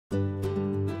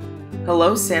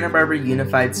Hello Santa Barbara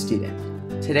Unified student.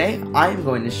 Today I am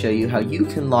going to show you how you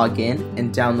can log in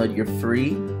and download your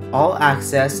free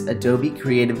all-access Adobe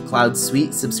Creative Cloud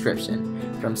Suite subscription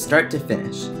from start to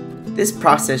finish. This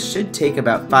process should take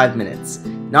about 5 minutes,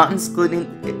 not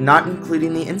including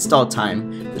the install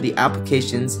time for the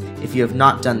applications if you have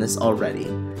not done this already.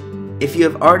 If you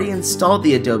have already installed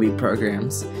the Adobe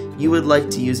programs you would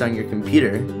like to use on your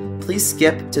computer, please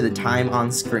skip to the time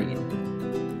on screen.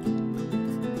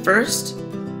 First,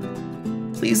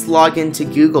 please log into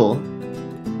Google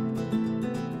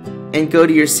and go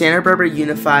to your Santa Barbara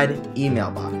Unified email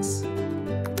box.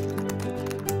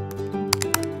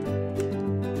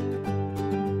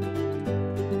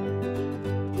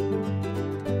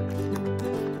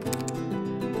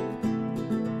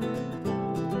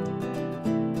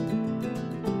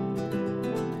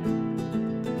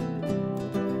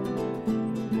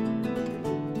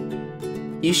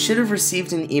 You should have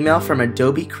received an email from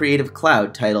Adobe Creative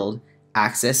Cloud titled,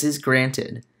 "Access is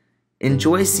granted.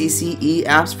 Enjoy CTE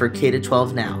apps for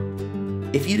K-12 now."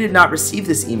 If you did not receive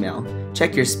this email,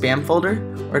 check your spam folder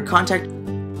or contact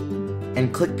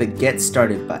and click the Get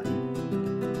Started button.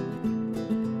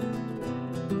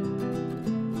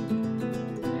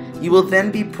 You will then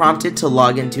be prompted to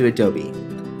log into Adobe.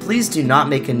 Please do not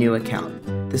make a new account.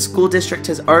 The school district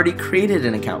has already created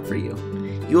an account for you.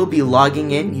 You will be logging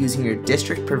in using your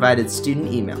district-provided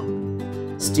student email,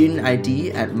 student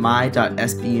ID at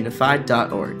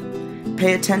my.sbunified.org.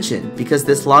 Pay attention because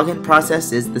this login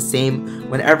process is the same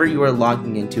whenever you are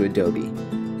logging into Adobe.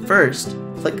 First,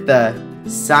 click the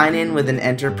Sign in with an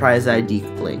Enterprise ID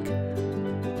link.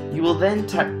 You will then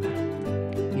type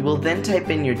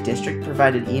in your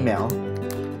district-provided email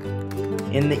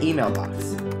in the email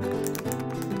box.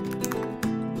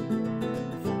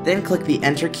 Then click the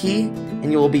Enter key and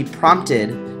you will be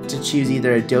prompted to choose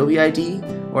either Adobe ID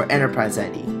or Enterprise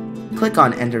ID. Click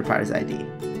on Enterprise ID.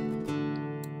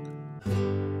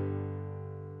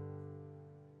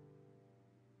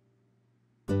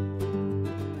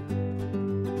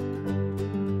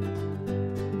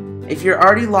 If you're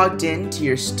already logged in to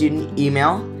your student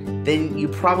email, then you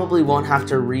probably won't have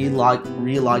to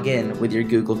re-log in with your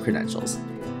Google credentials.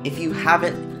 If you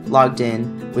haven't logged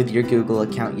in with your Google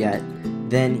account yet,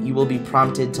 then you will be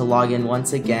prompted to log in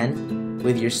once again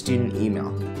with your student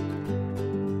email.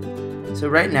 So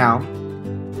right now,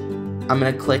 I'm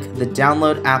going to click the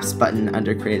Download Apps button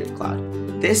under Creative Cloud.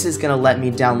 This is going to let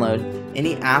me download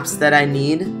any apps that I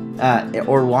need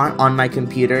or want on my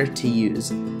computer to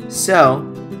use. So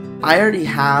I already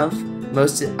have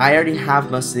most of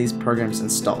these programs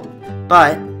installed.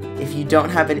 But if you don't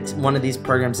have one of these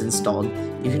programs installed,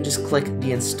 you can just click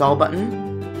the Install button.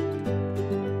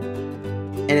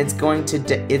 And it's going to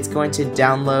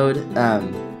download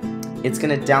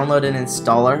an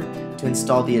installer to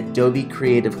install the Adobe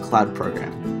Creative Cloud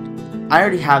program. I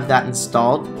already have that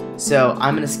installed, so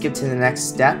I'm going to skip to the next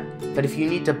step. But if you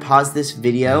need to pause this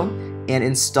video and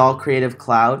install Creative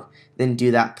Cloud, then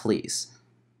do that please.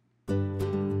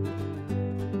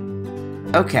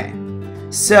 Okay,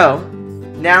 so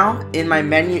now in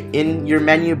your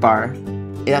menu bar,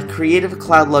 a Creative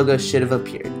Cloud logo should have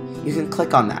appeared. You can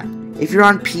click on that. If you're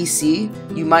on PC,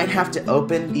 you might have to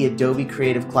open the Adobe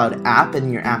Creative Cloud app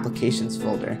in your Applications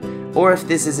folder. Or if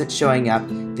this isn't showing up,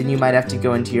 then you might have to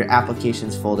go into your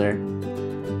Applications folder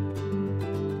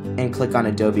and click on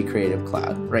Adobe Creative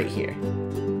Cloud right here.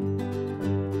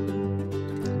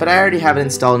 But I already have it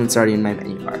installed and it's already in my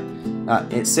menu bar.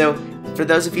 So for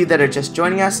those of you that are just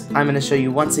joining us, I'm going to show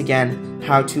you once again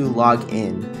how to log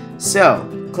in. So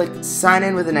click Sign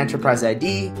in with an Enterprise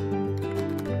ID.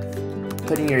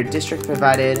 Put in your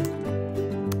district-provided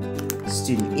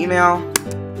student email,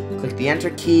 click the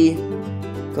Enter key,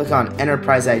 click on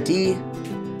Enterprise ID,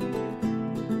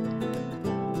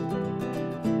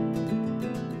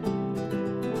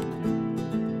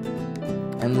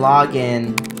 and log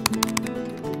in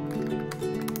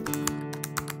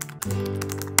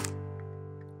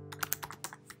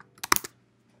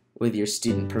with your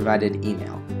student-provided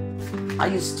email. I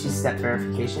use two-step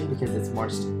verification because it's more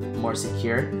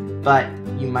secure, but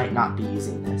you might not be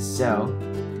using this. So,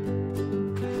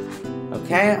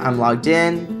 okay, I'm logged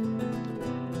in,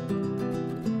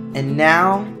 and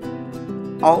now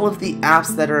all of the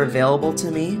apps that are available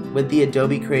to me with the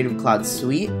Adobe Creative Cloud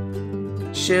Suite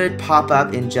should pop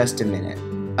up in just a minute.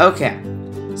 Okay,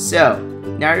 so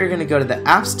now you're going to go to the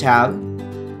Apps tab,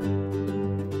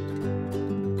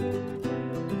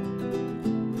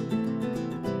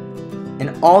 and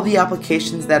all the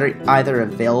applications that are either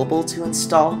available to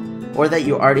install or that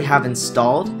you already have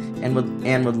installed and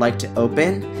would like to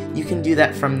open, you can do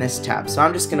that from this tab. So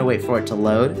I'm just going to wait for it to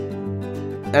load.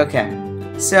 Okay,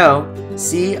 so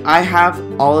see, I have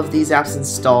all of these apps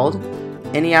installed.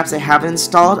 Any apps I haven't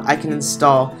installed, I can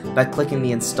install by clicking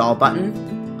the install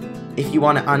button. If you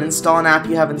want to uninstall an app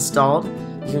you have installed,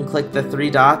 you can click the three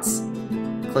dots,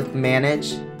 click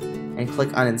manage, and click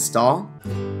uninstall.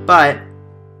 But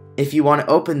if you want to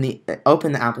open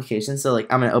the application, so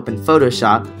like I'm going to open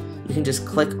Photoshop, you can just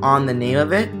click on the name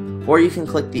of it, or you can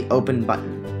click the open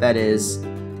button that is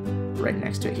right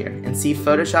next to it here, and see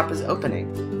Photoshop is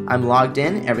opening. I'm logged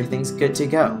in, everything's good to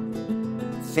go.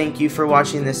 Thank you for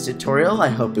watching this tutorial. I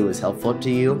hope it was helpful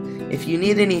to you. If you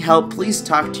need any help, please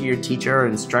talk to your teacher or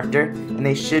instructor, and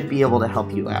they should be able to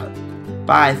help you out.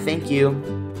 Bye, thank you.